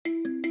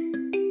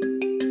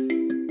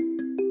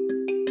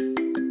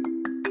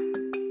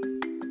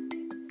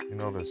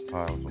there's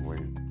times when we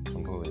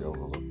completely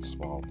overlook the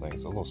small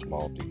things, the little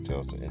small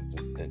details,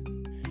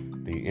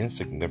 the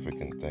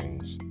insignificant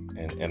things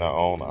in our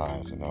own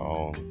eyes, in our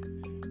own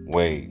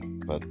way.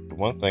 But the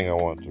one thing I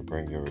want to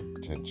bring your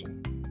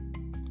attention,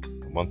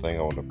 the one thing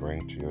I want to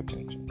bring to your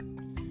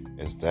attention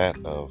is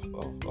that of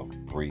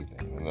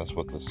breathing. And that's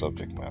what the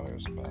subject matter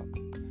is about.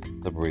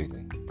 The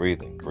breathing.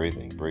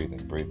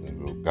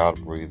 God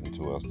breathed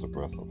into us the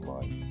breath of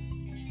life.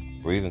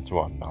 Breathe into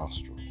our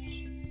nostrils.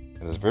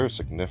 And it's very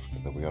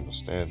significant that we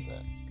understand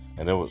that.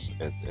 And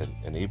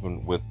and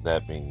even with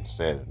that being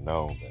said and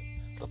known, that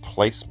the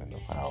placement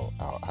of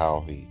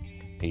how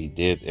he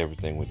did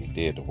everything what he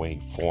did, the way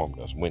he formed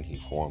us, when he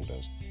formed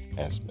us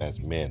as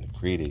men,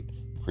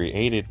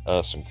 created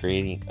us and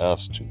creating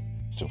us to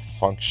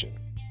function,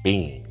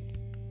 being,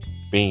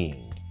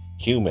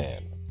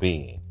 human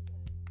being,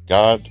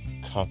 God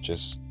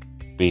conscious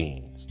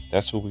beings.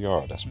 That's who we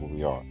are. That's what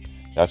we are.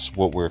 That's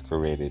what we're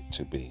created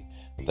to be.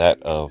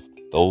 That of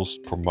those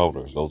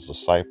promoters, those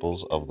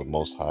disciples of the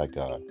Most High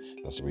God.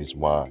 That's the reason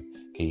why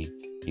he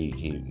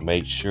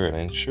made sure and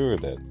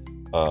ensured that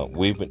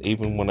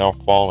even when our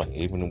falling,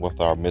 even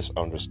with our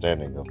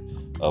misunderstanding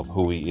of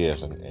who he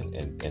is and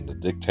the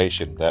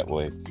dictation that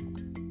way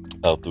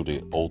through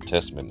the Old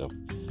Testament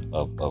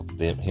of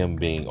him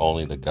being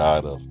only the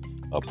God of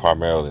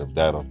primarily of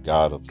that of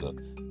God of the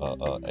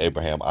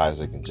Abraham,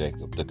 Isaac, and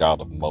Jacob, the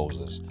God of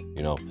Moses,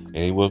 and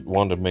he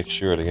wanted to make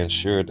sure to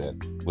ensure that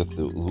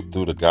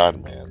through the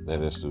God man, that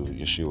is through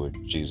Yeshua,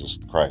 Jesus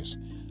Christ,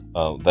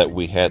 that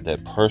we had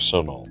that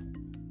personal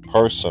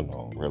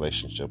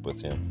relationship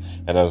with him.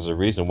 And that is the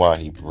reason why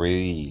he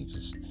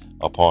breathes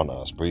on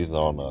us,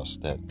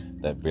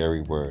 that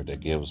very word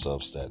that gives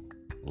us that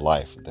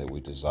life that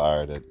we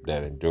desire,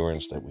 that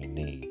endurance that we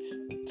need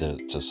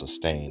to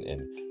sustain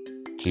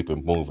and keep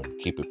it moving,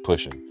 keep it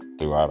pushing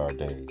throughout our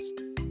days.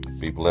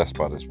 Be blessed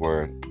by this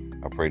word.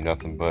 I pray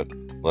nothing but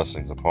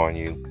blessings upon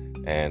you,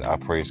 and I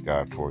praise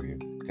God for you.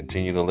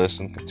 Continue to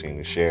listen,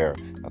 continue to share.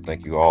 I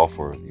thank you all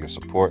for your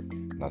support,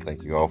 and I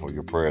thank you all for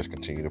your prayers.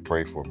 Continue to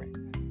pray for me.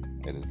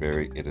 It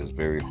is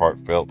very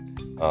heartfelt,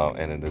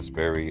 and it is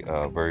very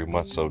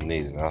much so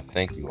needed. And I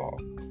thank you all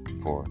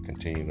for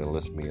continuing to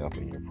lift me up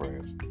in your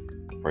prayers.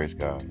 Praise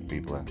God and be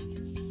blessed.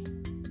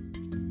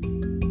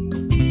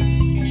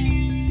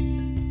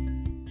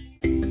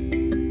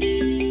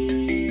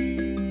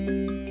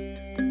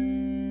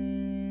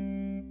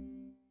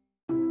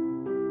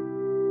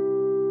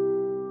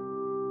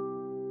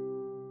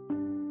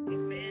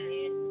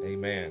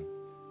 Amen.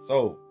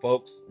 So,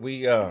 folks,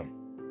 we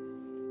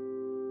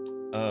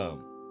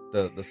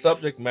the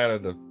subject matter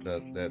that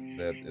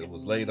it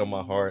was laid on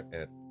my heart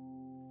at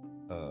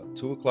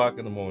 2:00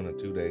 in the morning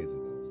 2 days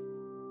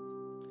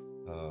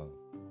ago,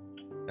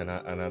 and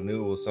I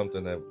knew it was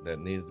something that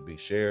needed to be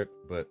shared.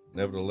 But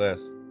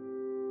nevertheless,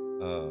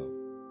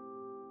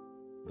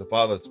 the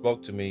Father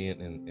spoke to me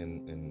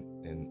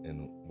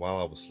in while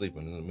I was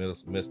sleeping, in the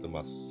midst of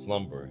my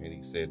slumber, and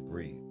He said,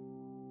 "Breathe."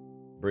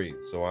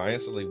 So I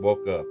instantly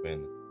woke up,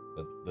 and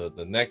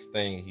the next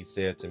thing He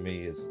said to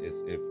me is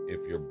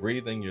if you're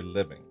breathing, you're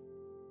living.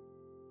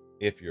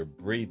 If you're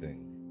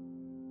breathing,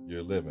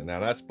 you're living. Now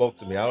that spoke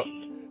to me.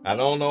 I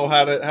don't know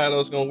how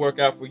that's going to work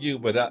out for you,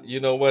 but you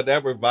know what?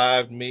 That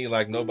revived me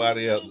like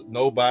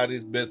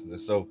nobody's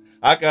business. So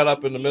I got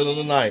up in the middle of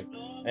the night,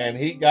 and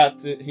he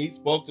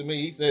spoke to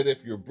me. He said,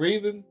 if you're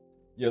breathing,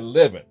 you're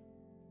living.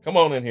 Come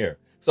on in here.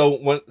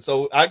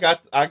 So I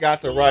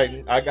got to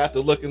writing. I got to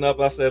looking up.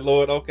 I said,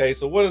 Lord, okay,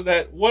 so what is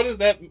that? What is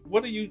that?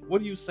 What are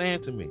you saying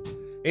to me?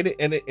 And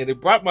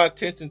it brought my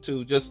attention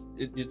to just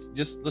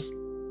let's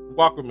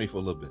walk with me for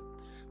a little bit.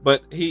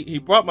 But he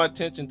brought my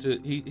attention to,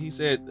 he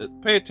said,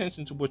 pay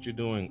attention to what you're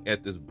doing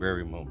at this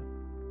very moment.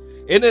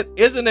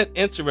 Isn't it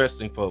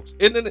interesting, folks?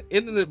 Isn't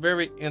it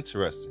very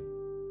interesting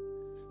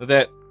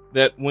that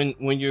when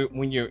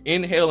you're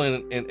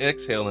inhaling and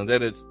exhaling,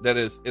 it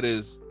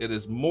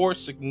is more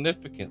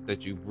significant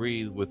that you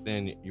breathe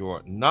within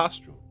your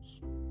nostrils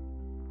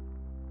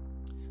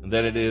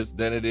than it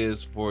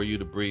is for you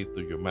to breathe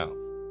through your mouth.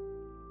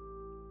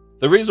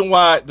 The reason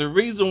why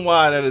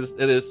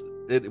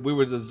we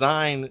were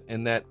designed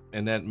in that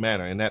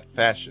manner, in that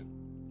fashion,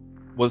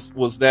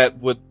 was that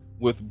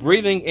with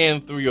breathing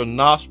in through your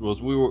nostrils,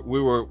 we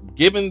were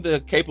given the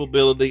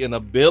capability and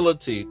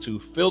ability to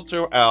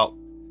filter out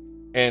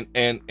and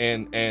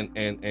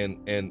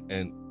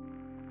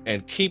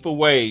keep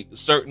away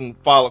certain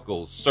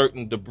follicles,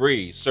 certain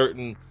debris,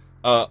 certain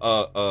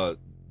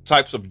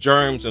types of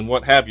germs and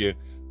what have you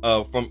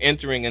from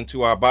entering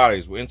into our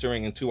bodies,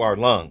 entering into our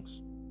lungs.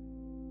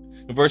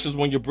 Versus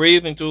when you're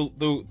breathing through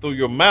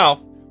your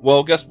mouth,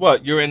 well, guess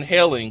what? You're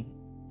inhaling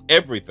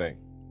everything.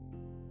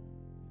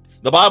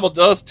 The Bible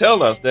does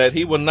tell us that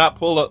He will not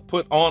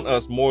put on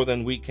us more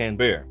than we can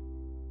bear.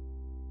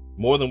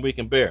 More than we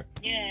can bear.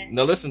 Yeah.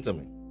 Now listen to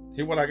me.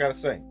 Hear what I gotta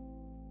say.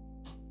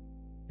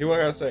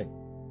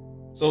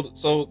 So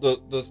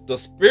the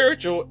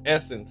spiritual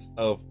essence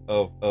of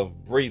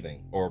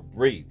breathing, or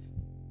breathe,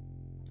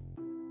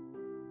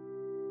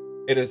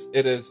 it is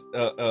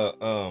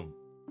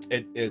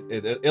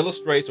it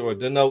illustrates or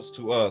denotes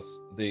to us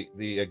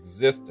the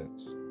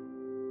existence,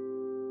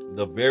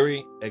 the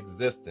very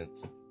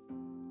existence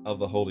of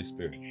the Holy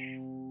Spirit.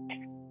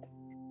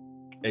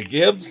 It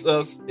gives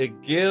us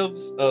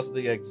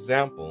the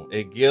example.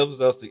 It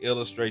gives us the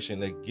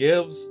illustration. It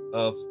gives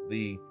us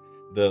the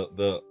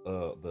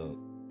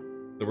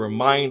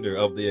reminder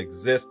of the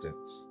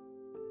existence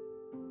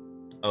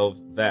of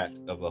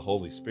the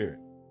Holy Spirit.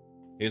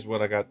 Here's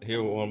what I got.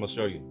 Here what I'm gonna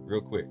show you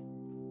real quick.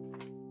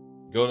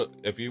 Go to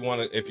if you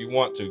want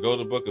to go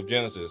to the book of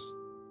Genesis,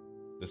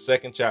 the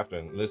 2nd chapter,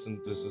 and listen.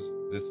 This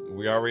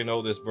we already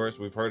know this verse.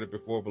 We've heard it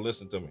before, but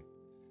listen to me.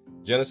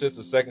 Genesis,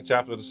 the 2nd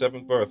chapter, the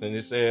 7th verse, and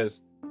it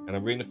says, and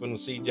I'm reading it from the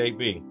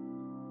CJB.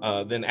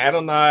 Then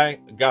Adonai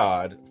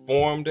God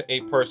formed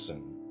a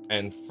person,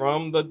 and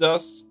from the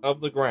dust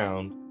of the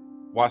ground,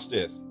 watch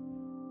this,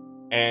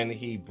 and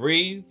he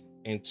breathed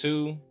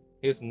into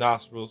his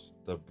nostrils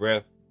the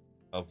breath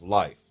of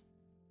life,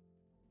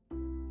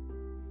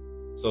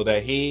 so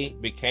that he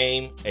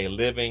became a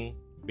living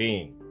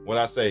being. What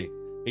I say,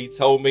 he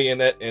told me in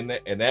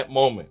that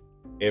moment,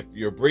 if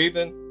you're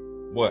breathing,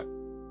 what?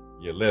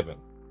 You're living.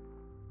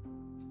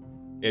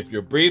 If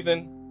you're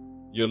breathing,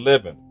 you're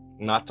living.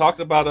 And I talked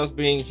about us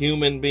being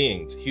human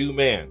beings,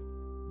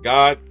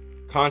 God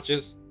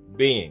conscious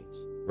beings,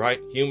 right?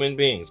 Human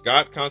beings,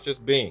 God conscious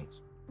beings.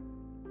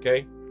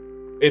 Okay?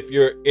 If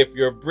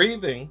you're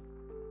breathing,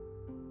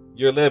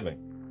 you're living.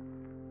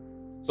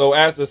 So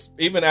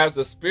even as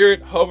the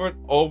Spirit hovered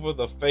over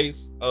the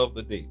face of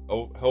the deep,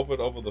 hovered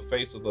over the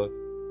face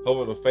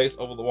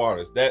over the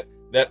waters, that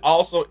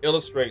also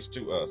illustrates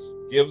to us,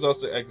 gives us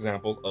the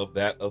example of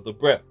the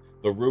breath,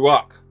 the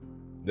ruach.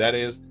 That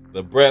is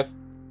the breath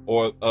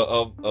or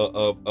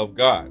of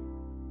God.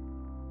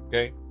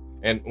 Okay?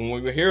 And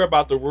when we hear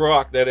about the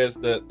ruach,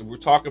 we're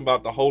talking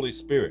about the Holy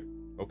Spirit.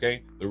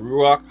 Okay? The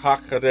ruach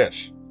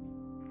hakodesh.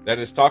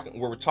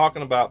 We're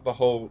talking about the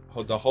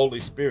Holy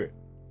Spirit.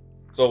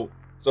 So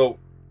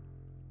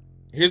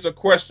here's a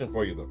question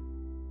for you though.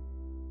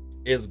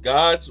 Is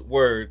God's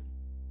word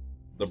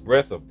the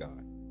breath of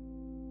God?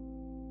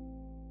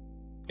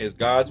 Is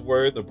God's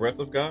word the breath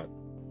of God?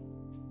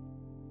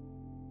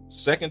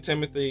 2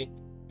 Timothy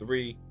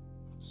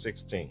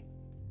 3:16.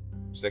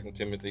 2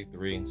 Timothy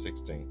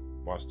 3:16.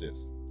 Watch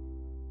this.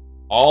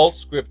 All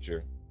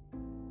scripture,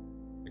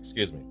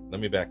 let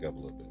me back up a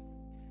little bit.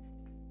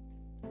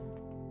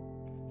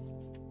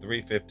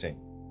 3:15.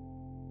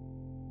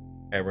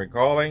 And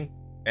recalling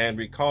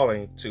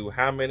to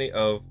how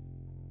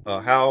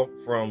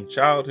from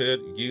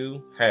childhood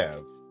you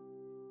have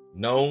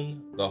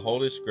known the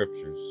Holy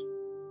Scriptures,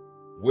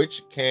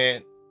 which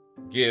can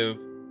give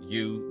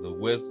you the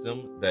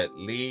wisdom that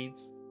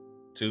leads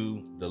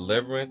to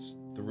deliverance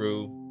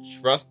through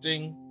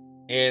trusting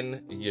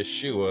in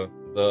Yeshua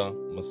the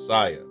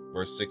Messiah.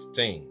 Verse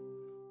 16.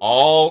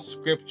 All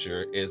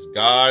scripture is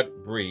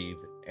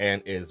God-breathed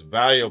and is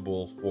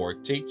valuable for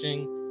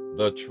teaching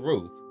the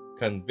truth,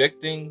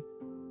 convicting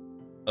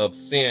of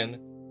sin,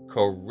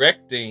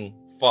 correcting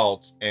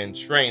faults, and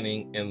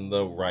training in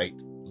the right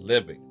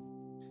living.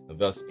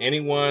 Thus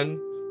anyone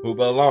who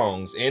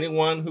belongs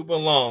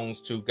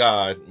to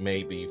God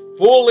may be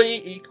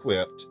fully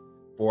equipped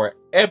for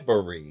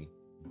every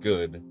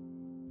good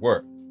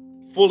work.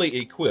 Fully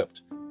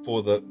equipped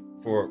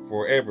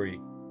for every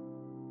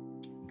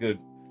good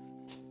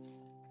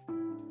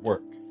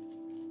work.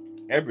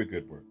 Every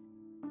good work.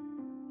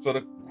 So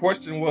the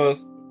question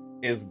was,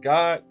 is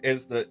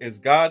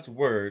God's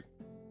word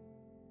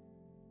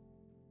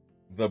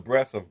the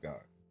breath of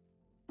God?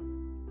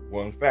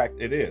 Well, in fact,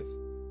 it is.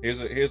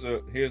 Here's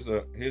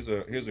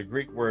a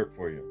Greek word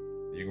for you.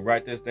 You can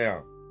write this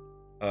down.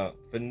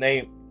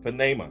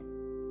 Pneuma,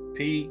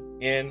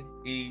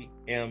 P-N-E-M-A,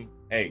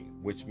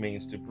 which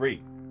means to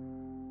breathe.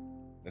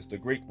 That's the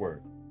Greek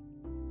word.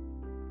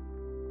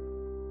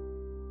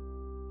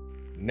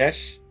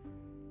 Neshama,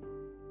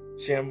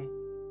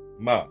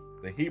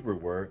 the Hebrew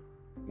word,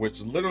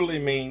 which literally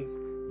means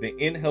the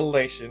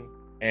inhalation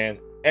and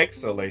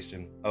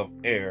exhalation of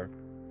air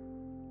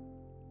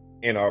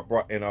in our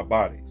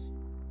bodies.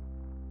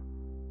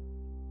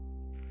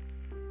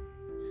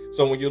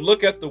 So when you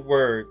look at the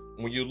word,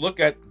 when you look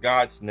at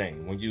God's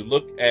name, when you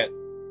look at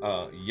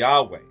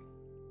Yahweh,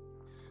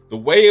 the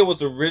way it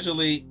was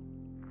originally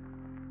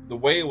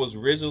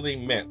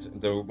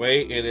meant, the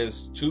way it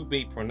is to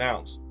be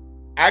pronounced,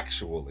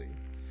 actually,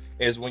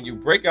 is when you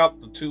break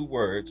out the two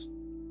words,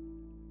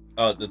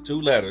 the two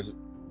letters,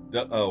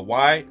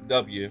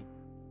 YHWH.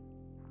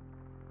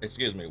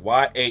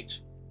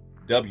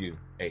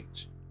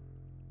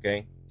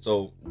 Okay,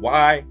 so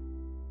YH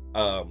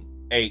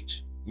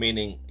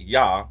meaning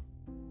Yah,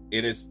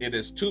 it is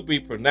to be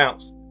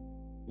pronounced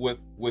with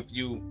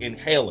you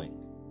inhaling,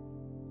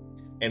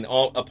 and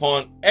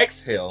upon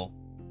exhale,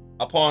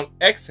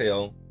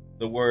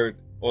 the word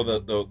or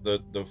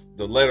the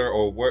letter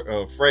or word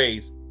or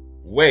phrase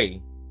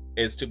way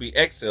is to be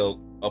exhaled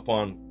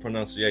upon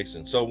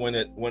pronunciation. So when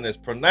it's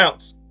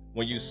pronounced,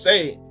 when you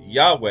say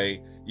Yahweh,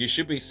 you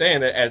should be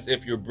saying it as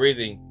if you're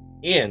breathing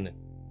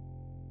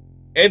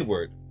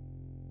inward,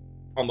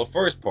 on the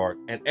first part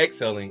and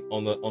exhaling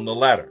on the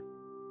latter.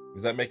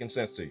 Is that making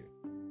sense to you?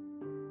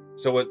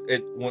 So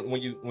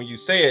when you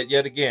say it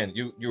yet again,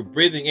 you're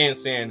breathing in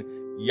saying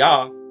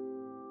Yah,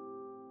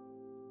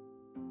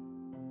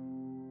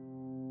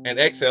 and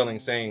exhaling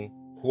saying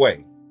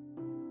Hui.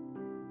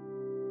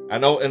 I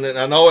know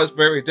it's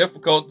very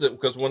difficult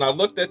because when I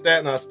looked at that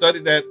and I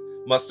studied that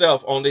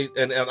myself on the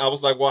and I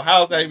was like, well, how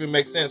does that even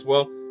make sense?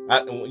 Well,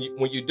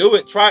 when you do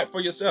it, try it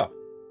for yourself.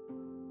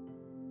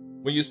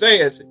 When you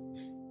say it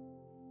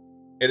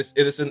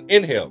is an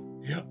inhale,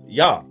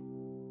 Yah,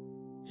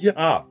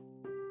 Yah,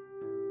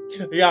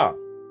 Yah,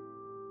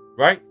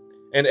 right?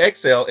 And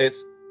exhale,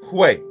 it's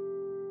Hui.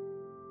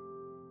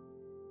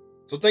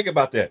 So think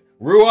about that.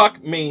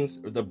 Ruach means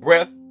the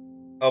breath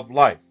of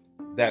life,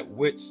 that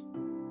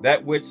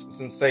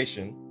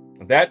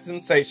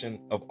sensation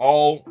of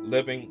all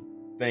living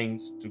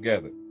things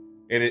together.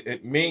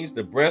 It means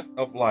the breath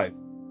of life,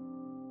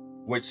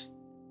 which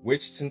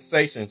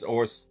sustains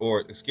all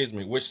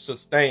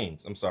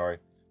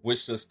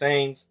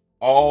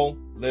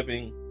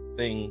living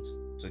things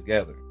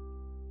together.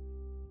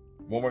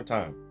 One more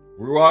time.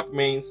 Ruach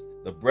means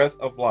the breath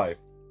of life,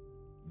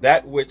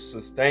 that which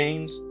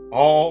sustains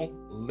all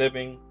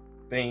living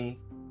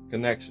things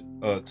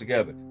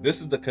together.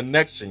 This is the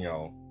connection,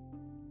 y'all.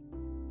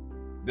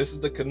 This is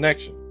the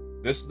connection.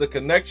 This is the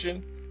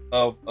connection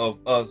of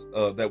us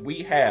that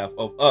we have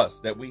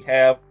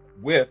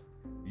with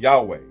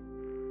Yahweh.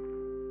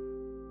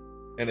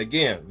 And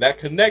again, that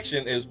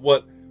connection is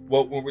what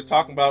when we're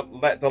talking about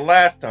the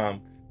last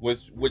time,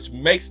 which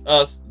makes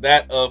us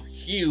that of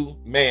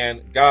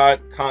human,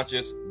 God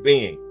conscious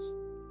beings.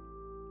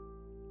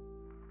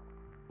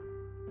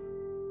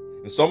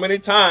 And so many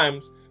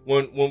times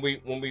when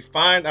we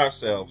find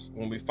ourselves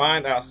in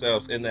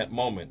that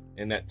moment,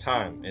 in that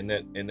time, in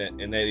that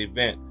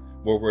event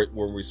where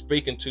we're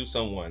speaking to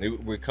someone,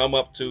 we come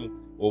up to,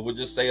 or we'll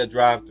just say a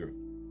drive-through.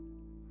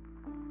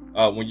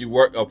 When you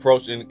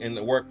approach in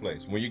the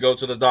workplace, when you go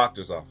to the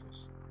doctor's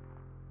office,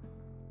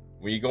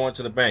 when you go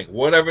into the bank,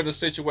 whatever the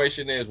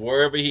situation is,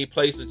 wherever he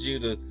places you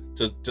to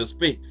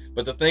speak.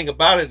 But the thing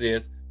about it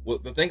is we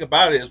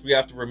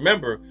have to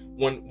remember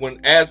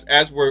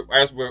as we're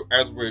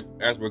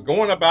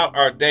going about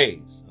our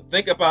days.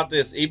 Think about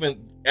this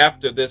even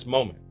after this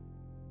moment.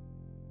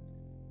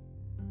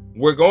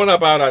 We're going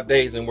about our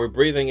days and we're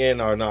breathing in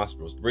our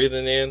nostrils,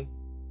 breathing in,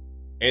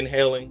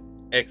 inhaling,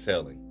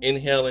 exhaling,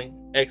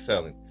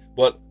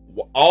 but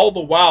all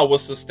the while we're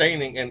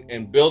sustaining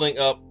and building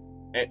up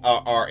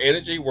our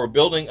energy. We're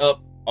building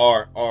up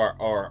our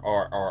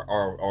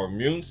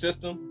immune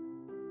system,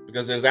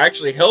 because it's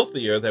actually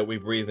healthier that we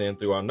breathe in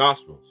through our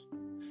nostrils.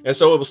 And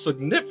so it was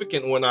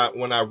significant when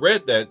I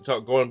read that,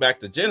 going back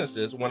to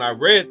Genesis, when I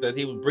read that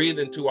he would breathe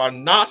into our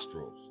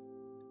nostrils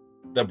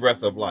the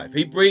breath of life.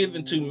 He breathed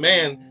into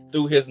man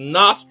through his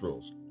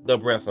nostrils the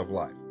breath of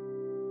life.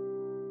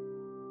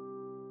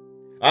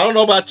 I don't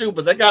know about you,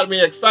 but that got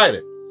me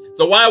excited.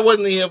 So why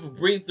wouldn't he have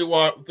breathed through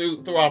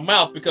our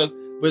mouth? Because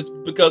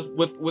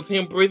with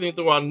him breathing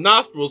through our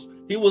nostrils,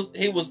 he was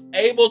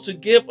able to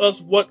give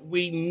us what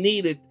we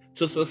needed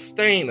to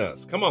sustain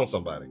us. Come on,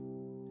 somebody.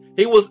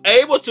 He was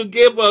able to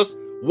give us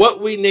what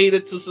we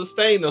needed to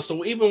sustain us.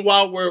 So even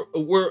while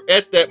we're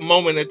at that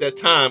moment, at that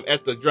time,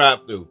 at the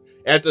drive-through,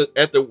 at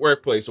the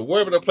workplace, or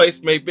wherever the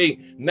place may be,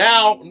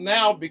 now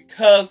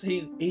because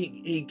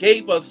he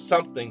gave us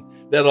something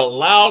that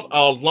allowed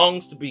our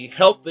lungs to be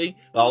healthy,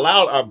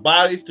 allowed our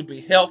bodies to be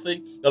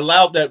healthy,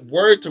 allowed that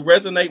word to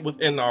resonate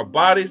within our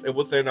bodies and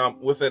within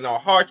our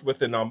hearts,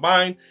 within our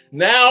mind.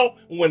 Now,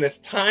 when it's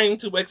time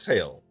to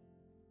exhale,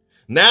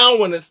 now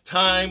when it's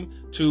time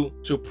to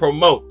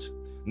promote,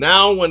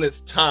 now when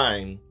it's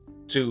time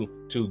to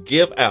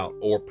give out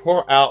or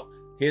pour out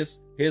his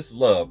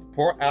love,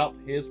 pour out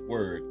his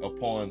word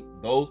upon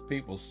those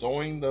people,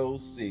 sowing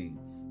those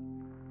seeds,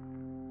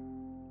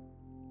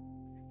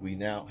 we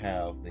now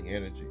have the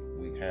energy.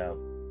 We have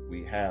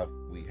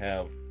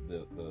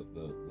the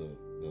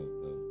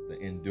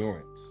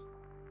endurance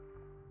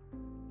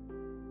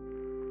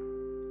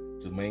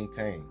to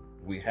maintain.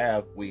 We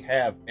have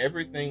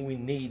everything we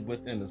need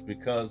within us,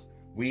 because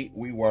we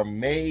were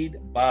made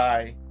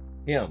by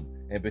him.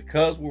 And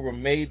because we were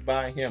made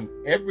by him,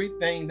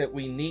 everything that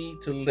we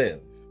need to live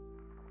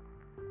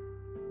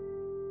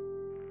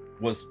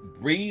was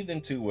breathed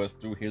into us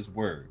through his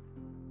word,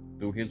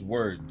 through his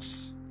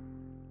words,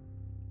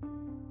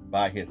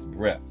 by his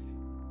breath,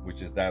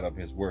 which is that of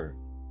his word.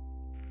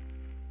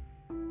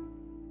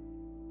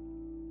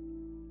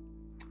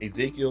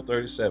 Ezekiel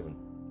 37.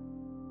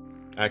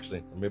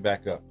 Actually, let me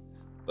back up.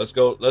 Let's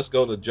go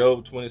to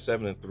Job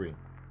 27:3. Let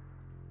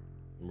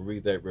me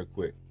read that real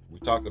quick. We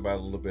talked about it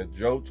a little bit.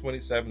 Job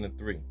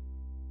 27:3.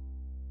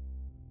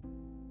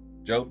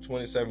 Job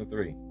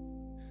 27:3.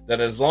 That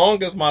as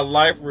long as my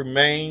life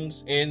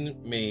remains in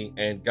me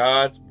and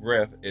God's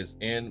breath is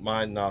in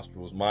my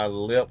nostrils, my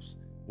lips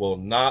will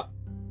not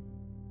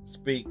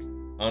speak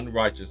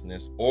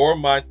unrighteousness, or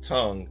my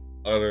tongue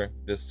utter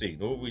deceit.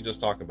 What we just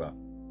talked about.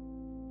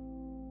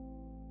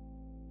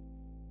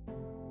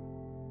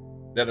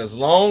 that as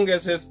long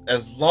as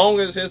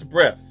his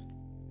breath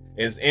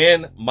is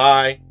in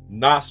my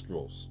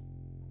nostrils,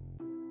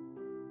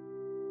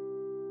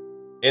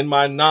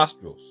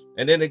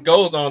 and then it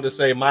goes on to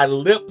say, my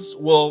lips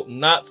will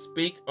not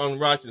speak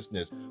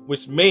unrighteousness,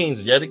 which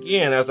means, yet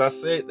again, as I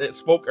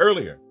spoke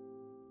earlier,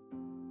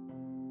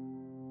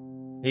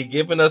 He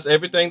given us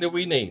everything that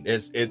we need.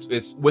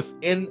 It's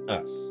within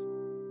us.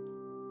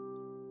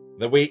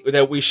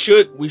 That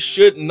we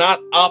should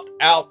not opt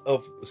out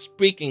of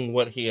speaking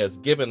what He has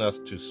given us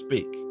to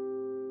speak.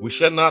 We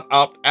should not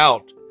opt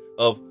out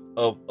of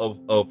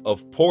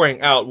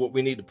pouring out what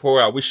we need to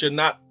pour out. We should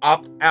not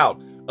opt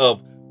out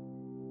of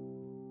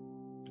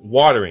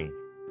watering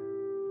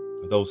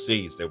those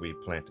seeds that we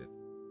planted.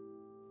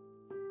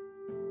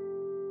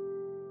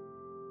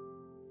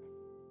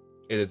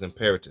 It is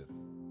imperative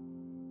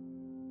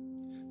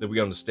that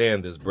we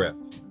understand this breath.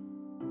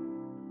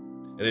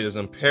 And it is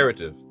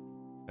imperative,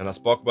 and I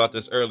spoke about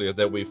this earlier,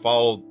 that we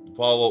follow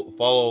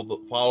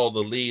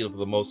the lead of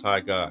the Most High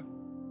God.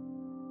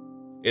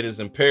 It is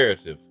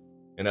imperative,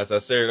 and as I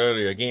said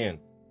earlier again,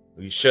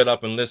 we shut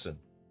up and listen.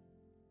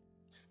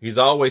 He's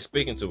always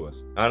speaking to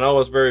us. I know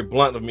it's very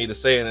blunt of me to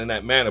say it in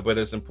that manner, but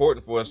it's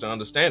important for us to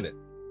understand it,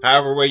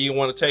 however way you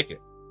want to take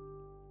it.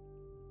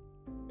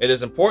 It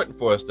is important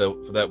for us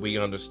that we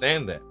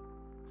understand that,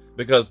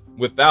 because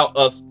without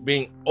us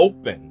being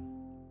open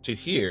to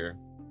hear,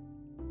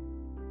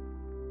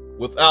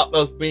 without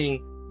us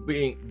being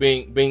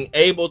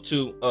able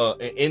to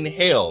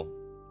inhale,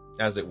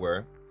 as it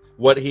were,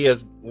 what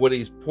he's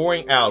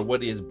pouring out,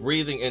 what he is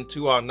breathing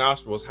into our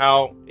nostrils,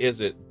 how is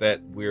it that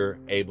we're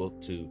able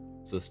to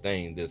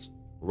sustain this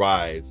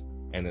rise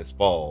and this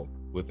fall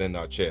within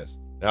our chest?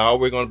 How are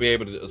we going to be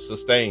able to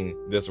sustain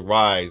this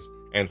rise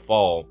and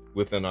fall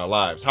within our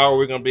lives? How are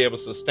we going to be able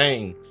to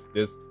sustain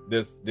these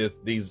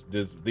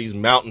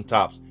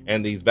mountaintops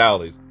and these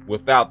valleys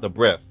without the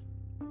breath?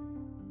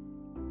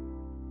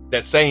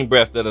 That same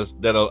breath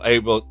that'll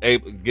able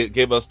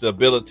give us the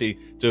ability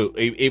to,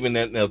 even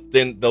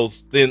in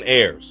those thin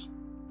airs,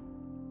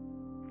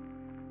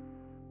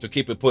 to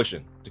keep it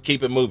pushing, to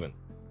keep it moving.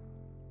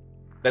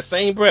 That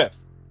same breath.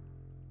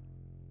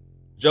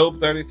 Job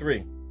 33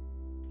 and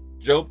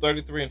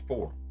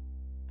 4.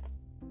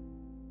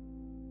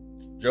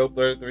 Job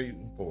 33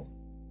 and 4.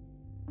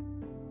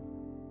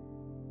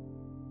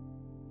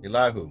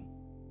 Elihu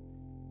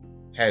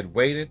had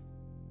waited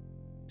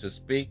to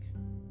speak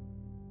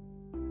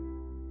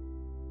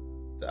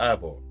to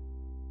Ibor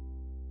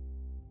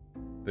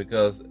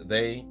because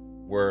they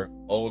were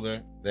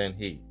older than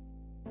he.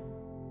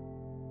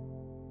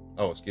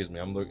 Oh, excuse me,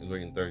 I'm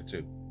looking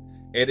 32.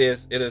 It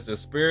is the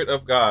Spirit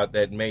of God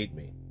that made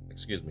me.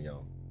 Excuse me,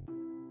 y'all.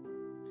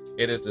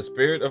 It is the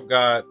Spirit of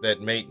God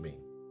that made me.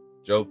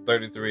 Job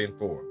 33 and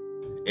 4.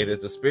 It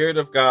is the Spirit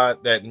of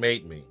God that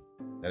made me.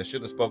 And I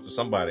should have spoke to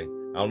somebody.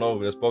 I don't know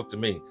if it spoke to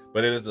me,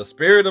 but it is the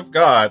Spirit of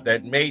God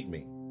that made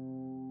me.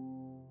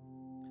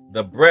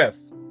 The breath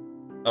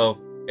of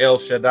El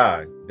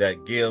Shaddai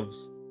that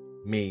gives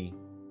me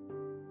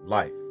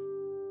life.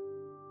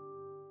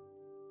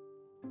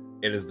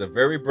 It is the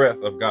very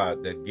breath of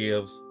God that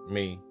gives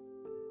me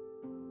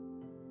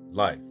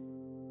life.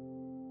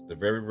 The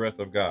very breath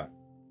of God.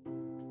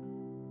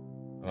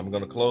 I'm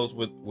going to close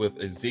with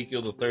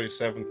Ezekiel, the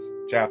 37th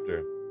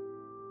chapter,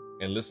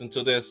 and listen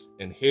to this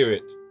and hear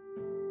it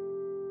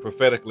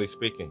prophetically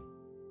speaking.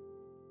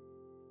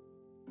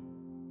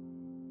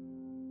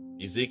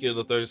 Ezekiel,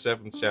 the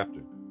 37th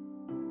chapter.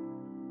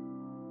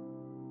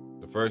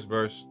 The first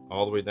verse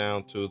all the way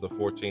down to the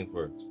 14th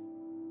verse.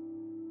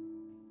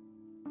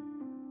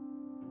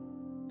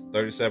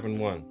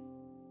 37:1.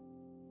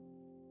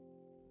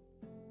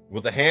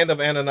 With the hand of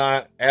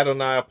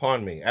Adonai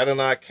upon me,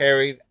 Adonai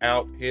carried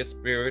out his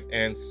spirit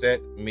and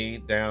set me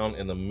down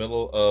in the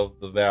middle of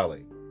the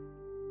valley.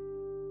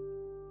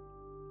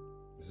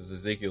 This is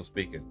Ezekiel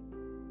speaking.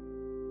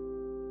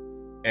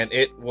 And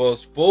it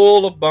was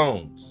full of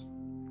bones.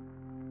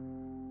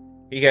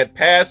 He had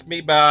passed me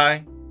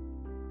by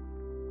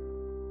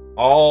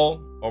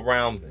all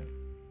around them.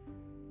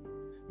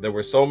 There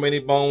were so many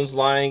bones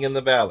lying in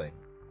the valley,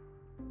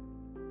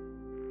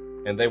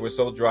 and they were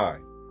so dry.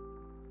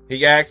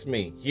 He asked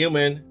me,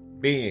 human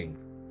being,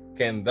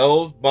 can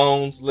those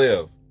bones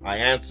live? I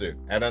answered,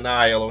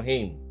 Adonai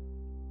Elohim,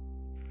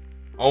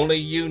 only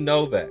you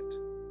know that.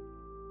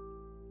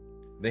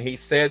 Then he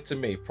said to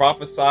me,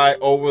 prophesy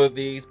over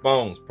these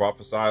bones,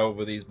 prophesy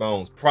over these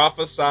bones,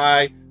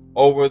 prophesy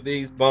over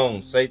these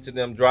bones. Say to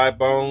them, dry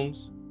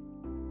bones,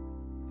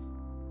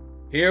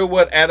 hear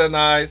what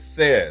Adonai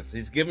says.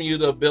 He's giving you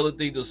the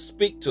ability to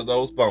speak to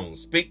those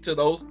bones, speak to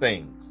those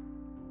things,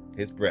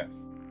 his breath.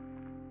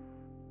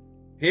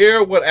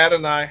 Hear what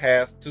Adonai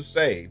has to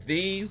say.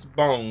 These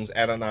bones,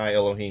 Adonai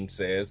Elohim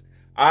says,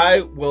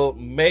 I will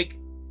make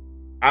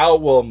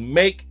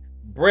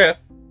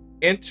breath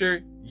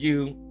enter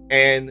you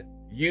and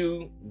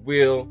you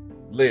will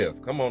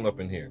live. Come on up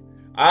in here.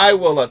 I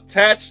will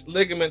attach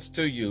ligaments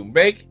to you,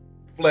 make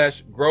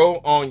flesh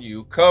grow on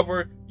you,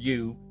 cover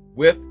you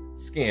with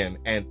skin,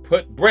 and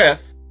put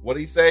breath, what did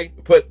he say?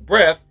 Put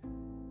breath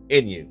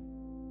in you.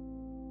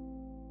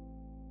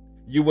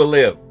 You will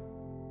live.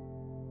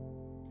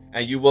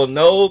 And you will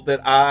know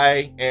that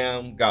I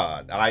am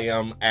God. I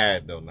am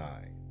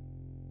Adonai.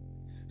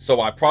 So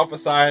I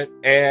prophesied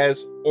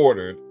as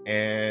ordered,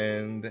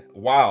 and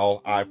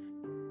while I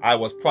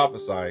was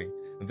prophesying,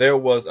 there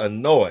was a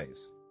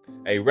noise,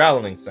 a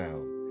rattling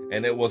sound,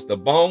 and it was the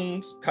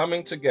bones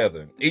coming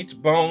together, each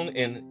bone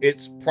in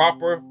its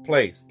proper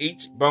place,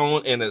 each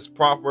bone in its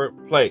proper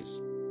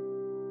place.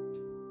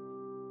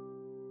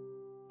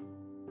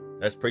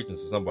 That's preaching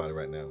to somebody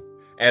right now.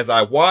 As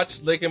I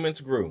watched,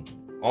 ligaments grew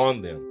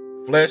on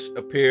them. Flesh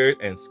appeared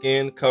and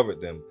skin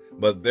covered them,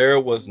 but there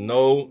was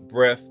no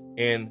breath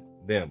in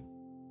them.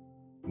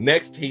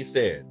 Next he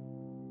said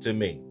to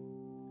me,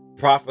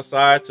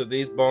 prophesy to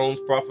these bones,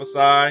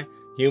 prophesy,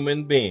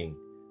 human being.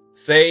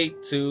 Say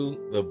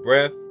to the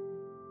breath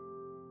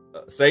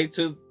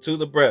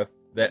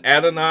that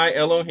Adonai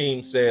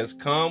Elohim says,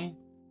 come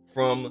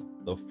from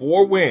the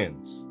four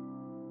winds.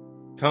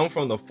 Come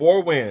from the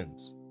four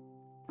winds.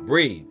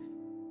 Breathe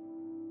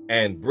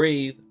and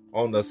breathe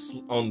on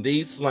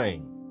these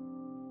slain,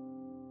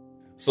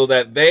 so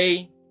that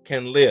they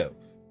can live.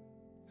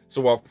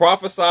 So I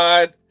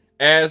prophesied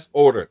as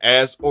ordered,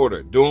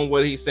 doing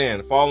what he's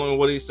saying, following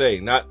what he's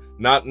saying, not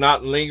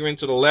lingering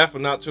to the left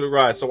and not to the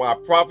right. So I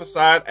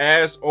prophesied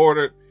as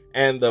ordered,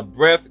 and the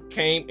breath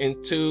came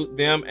into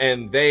them,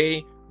 and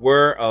they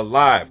were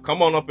alive.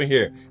 Come on up in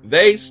here.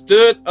 They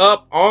stood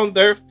up on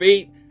their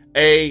feet,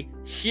 a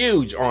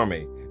huge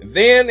army.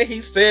 Then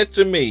he said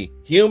to me,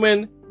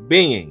 human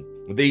being,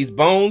 these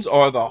bones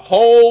are the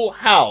whole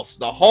house,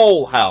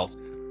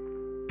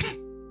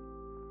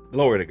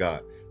 glory to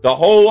God, the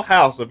whole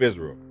house of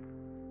Israel.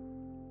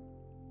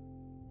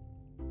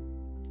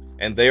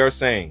 And they are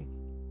saying,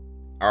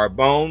 our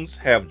bones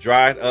have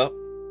dried up,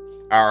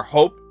 our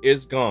hope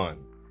is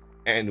gone,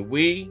 and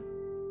we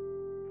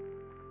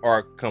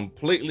are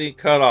completely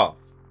cut off.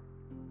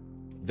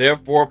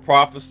 Therefore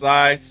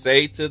prophesy,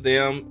 say to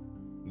them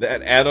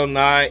that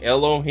Adonai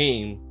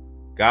Elohim,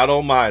 God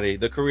Almighty,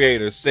 the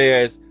Creator,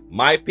 says,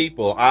 my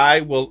people,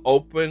 I will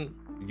open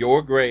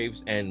your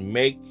graves and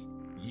make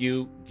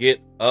you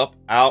get up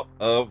out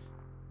of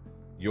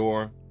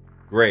your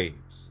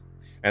graves.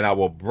 And I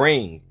will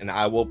bring,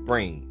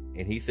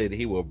 and he said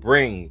he will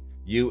bring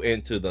you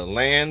into the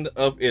land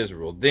of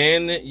Israel.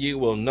 Then you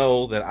will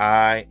know that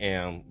I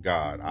am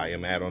God. I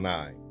am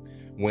Adonai.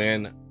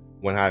 When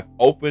I've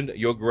opened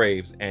your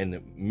graves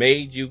and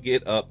made you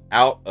get up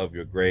out of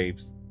your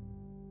graves,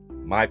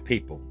 my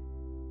people.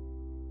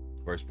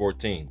 Verse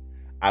 14,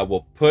 I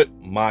will put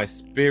my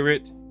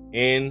spirit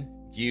in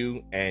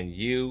you and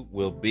you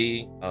will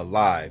be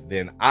alive.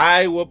 Then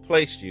I will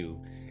place you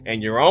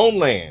in your own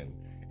land,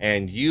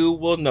 and you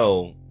will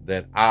know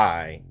that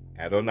I,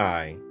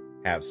 Adonai,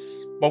 have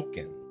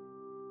spoken,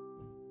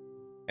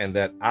 and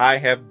that I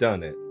have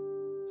done it,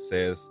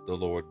 says the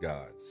Lord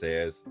God,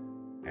 says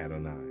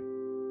Adonai.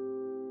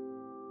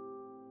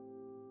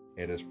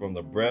 It is from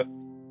the breath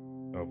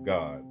of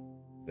God,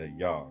 that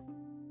Yah,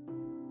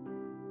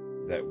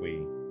 that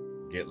we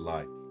get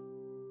life.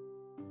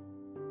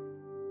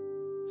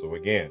 So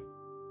again,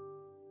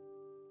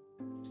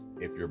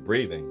 if you're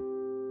breathing,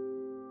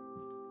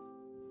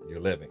 you're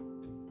living.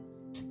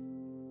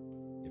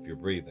 If you're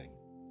breathing,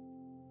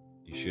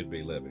 you should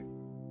be living.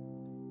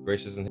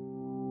 Gracious and